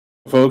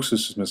Folks,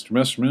 this is Mr.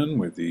 Messerman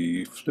with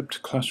the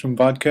Flipped Classroom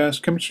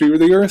Podcast, Chemistry of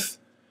the Earth.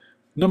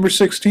 Number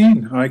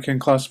 16, I can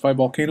classify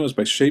volcanoes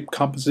by shape,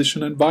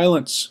 composition, and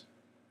violence.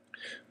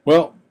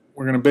 Well,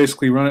 we're going to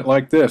basically run it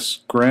like this.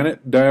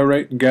 Granite,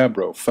 diorite, and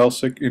gabbro,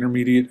 felsic,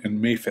 intermediate,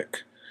 and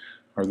mafic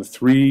are the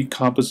three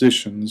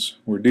compositions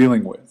we're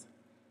dealing with.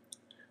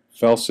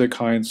 Felsic,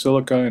 high in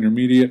silica,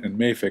 intermediate, and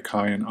mafic,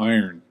 high in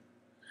iron.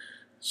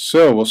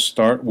 So we'll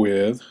start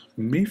with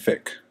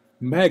mafic,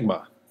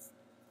 magma.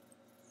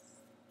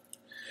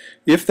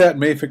 If that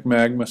mafic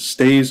magma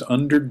stays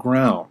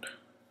underground,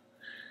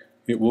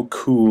 it will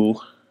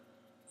cool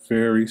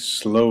very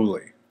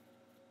slowly.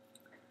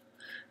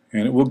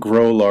 And it will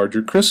grow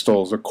larger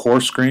crystals, a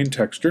coarse grain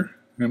texture,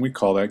 and we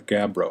call that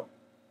gabbro.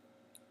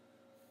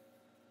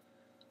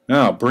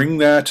 Now bring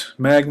that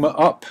magma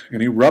up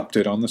and erupt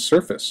it on the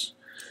surface,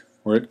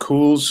 where it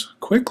cools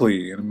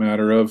quickly in a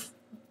matter of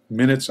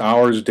minutes,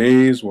 hours,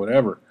 days,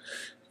 whatever.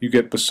 You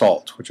get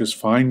basalt, which is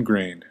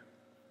fine-grained.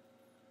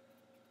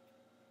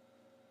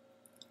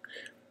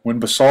 When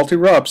basalt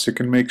erupts, it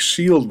can make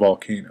shield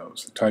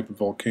volcanoes, the type of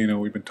volcano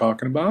we've been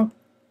talking about,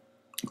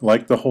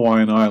 like the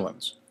Hawaiian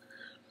Islands.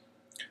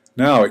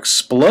 Now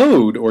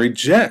explode or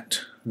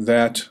eject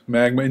that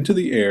magma into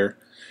the air,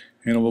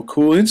 and it will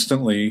cool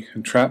instantly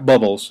and trap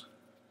bubbles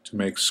to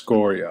make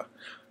scoria,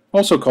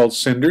 also called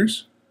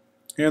cinders,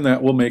 and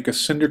that will make a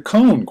cinder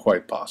cone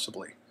quite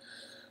possibly.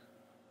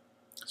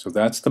 So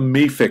that's the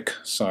mafic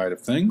side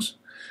of things.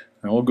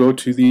 Now we'll go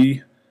to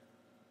the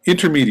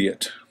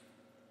intermediate.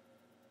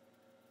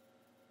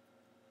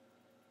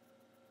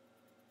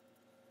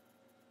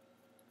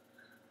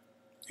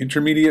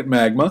 Intermediate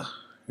magma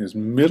is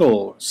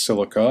middle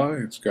silica.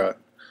 It's got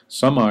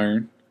some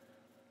iron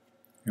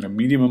and a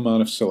medium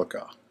amount of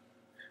silica.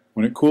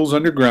 When it cools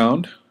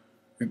underground,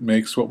 it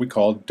makes what we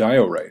call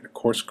diorite, a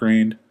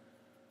coarse-grained,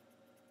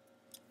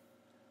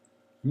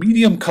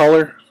 medium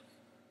color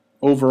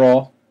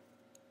overall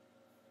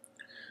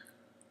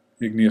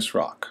igneous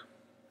rock.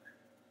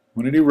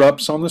 When it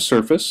erupts on the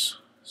surface,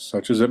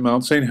 such as at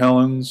Mount St.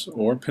 Helens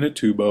or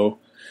Pinatubo,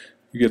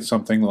 you get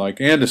something like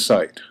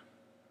andesite,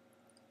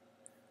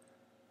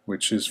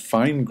 which is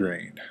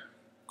fine-grained,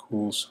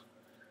 cools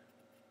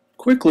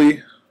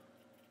quickly,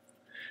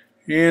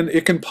 and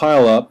it can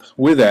pile up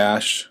with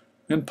ash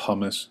and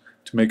pumice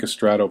to make a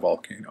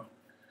stratovolcano.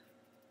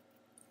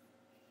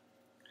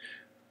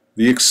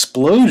 The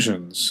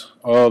explosions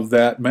of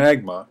that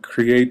magma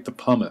create the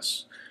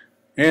pumice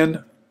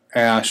and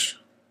ash,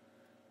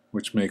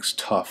 which makes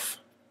tuff.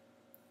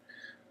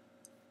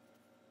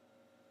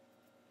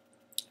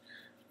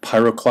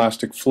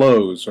 Pyroclastic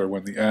flows are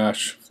when the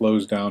ash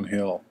flows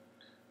downhill.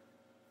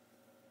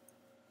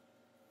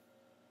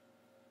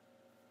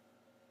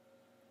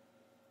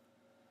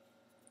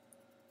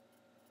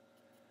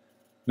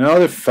 Now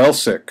the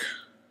felsic,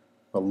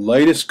 the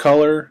lightest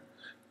color,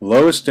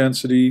 lowest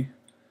density,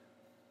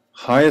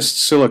 highest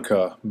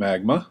silica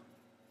magma.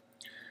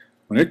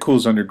 When it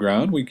cools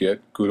underground, we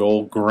get good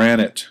old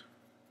granite,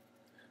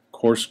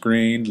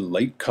 coarse-grained,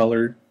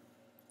 light-colored.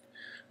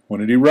 When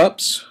it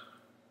erupts,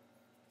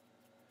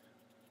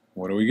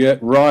 what do we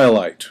get?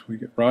 Rhyolite. We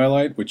get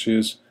rhyolite, which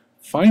is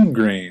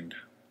fine-grained.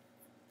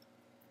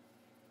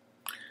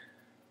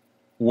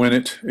 When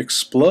it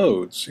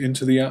explodes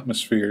into the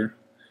atmosphere,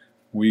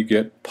 we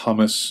get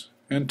pumice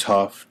and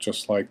tuff,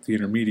 just like the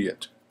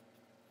intermediate.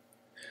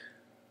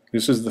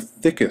 This is the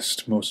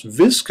thickest, most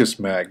viscous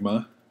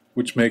magma,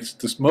 which makes it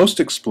the most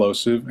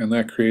explosive, and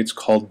that creates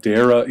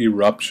caldera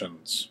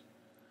eruptions.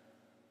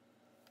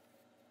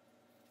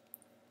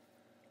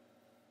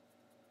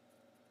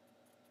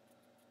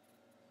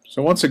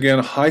 So once again,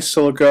 high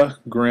silica,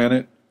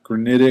 granite,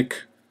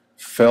 granitic,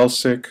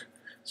 felsic.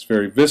 It's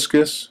very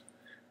viscous,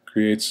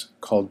 creates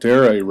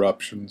caldera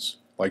eruptions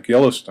like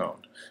Yellowstone.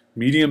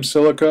 Medium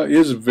silica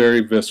is very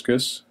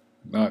viscous,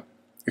 not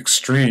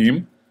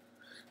extreme.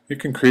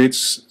 It can create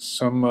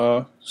some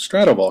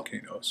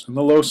stratovolcanoes, and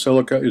the low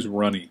silica is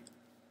runny.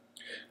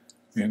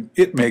 And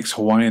it makes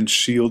Hawaiian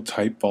shield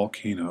type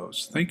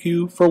volcanoes. Thank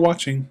you for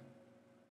watching.